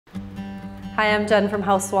Hi, I'm Jen from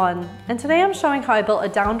House One, and today I'm showing how I built a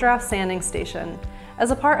downdraft sanding station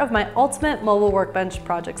as a part of my Ultimate Mobile Workbench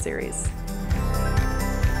project series.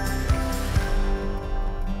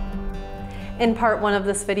 In part 1 of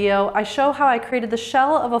this video, I show how I created the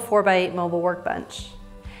shell of a 4x8 mobile workbench.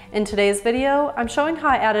 In today's video, I'm showing how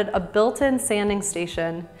I added a built-in sanding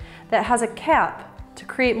station that has a cap to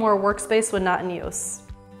create more workspace when not in use.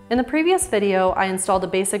 In the previous video, I installed a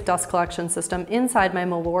basic dust collection system inside my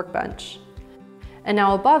mobile workbench. And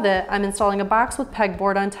now above it, I'm installing a box with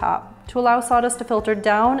pegboard on top to allow sawdust to filter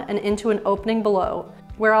down and into an opening below,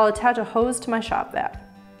 where I'll attach a hose to my shop vac.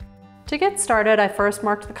 To get started, I first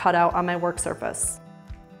marked the cutout on my work surface.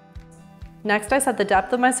 Next, I set the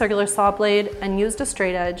depth of my circular saw blade and used a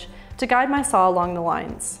straight edge to guide my saw along the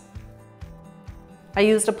lines. I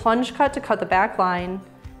used a plunge cut to cut the back line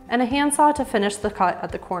and a handsaw to finish the cut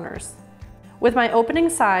at the corners. With my opening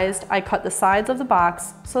sized, I cut the sides of the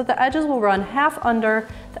box so that the edges will run half under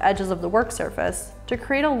the edges of the work surface to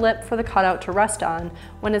create a lip for the cutout to rest on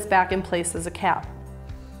when it's back in place as a cap.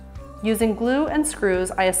 Using glue and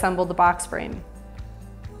screws, I assembled the box frame.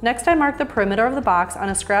 Next, I marked the perimeter of the box on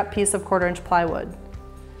a scrap piece of 1/4-inch plywood.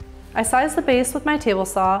 I sized the base with my table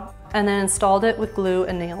saw and then installed it with glue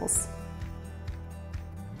and nails.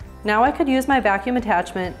 Now I could use my vacuum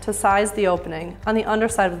attachment to size the opening on the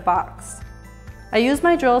underside of the box. I used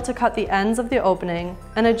my drill to cut the ends of the opening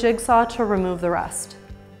and a jigsaw to remove the rest.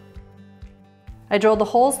 I drilled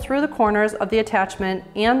the holes through the corners of the attachment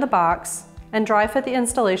and the box and dry fit the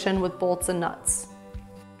installation with bolts and nuts.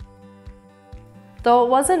 Though it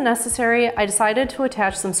wasn't necessary, I decided to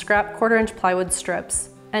attach some scrap 1/4-inch plywood strips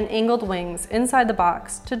and angled wings inside the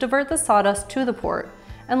box to divert the sawdust to the port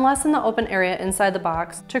and lessen the open area inside the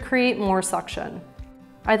box to create more suction.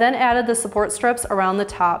 I then added the support strips around the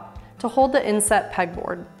top to hold the inset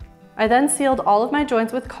pegboard. I then sealed all of my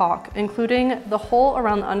joints with caulk, including the hole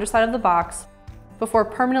around the underside of the box, before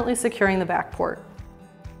permanently securing the back port.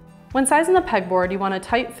 When sizing the pegboard, you want a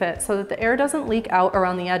tight fit so that the air doesn't leak out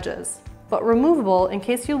around the edges, but removable in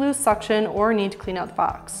case you lose suction or need to clean out the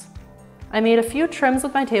box. I made a few trims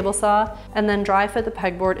with my table saw and then dry fit the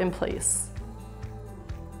pegboard in place.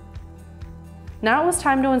 Now it was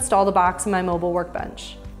time to install the box in my mobile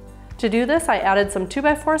workbench. To do this, I added some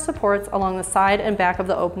 2x4 supports along the side and back of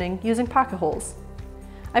the opening using pocket holes.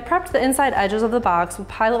 I prepped the inside edges of the box with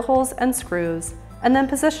pilot holes and screws, and then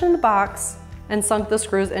positioned the box and sunk the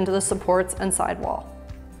screws into the supports and sidewall.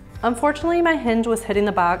 Unfortunately, my hinge was hitting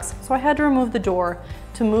the box, so I had to remove the door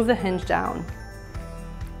to move the hinge down.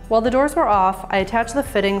 While the doors were off, I attached the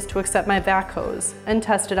fittings to accept my vac hose and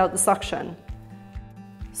tested out the suction.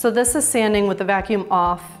 So this is sanding with the vacuum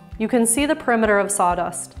off. You can see the perimeter of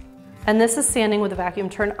sawdust. And this is sanding with the vacuum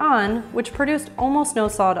turned on, which produced almost no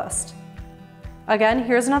sawdust. Again,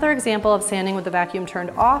 here's another example of sanding with the vacuum turned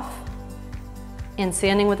off and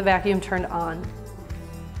sanding with the vacuum turned on.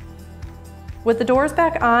 With the doors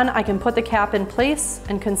back on, I can put the cap in place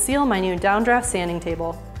and conceal my new downdraft sanding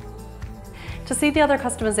table. To see the other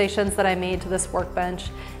customizations that I made to this workbench,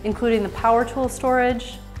 including the power tool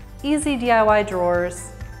storage, easy DIY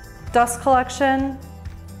drawers, dust collection,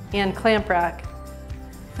 and clamp rack,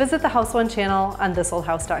 visit the House One channel on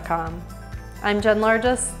thisoldhouse.com. I'm Jenn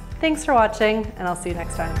Largesse, thanks for watching, and I'll see you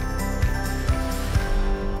next time.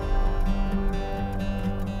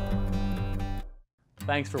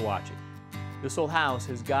 Thanks for watching. This Old House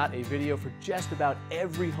has got a video for just about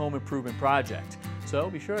every home improvement project, so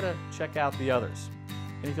be sure to check out the others.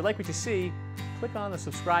 And if you'd like what you see, click on the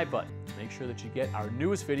subscribe button to make sure that you get our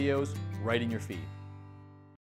newest videos right in your feed.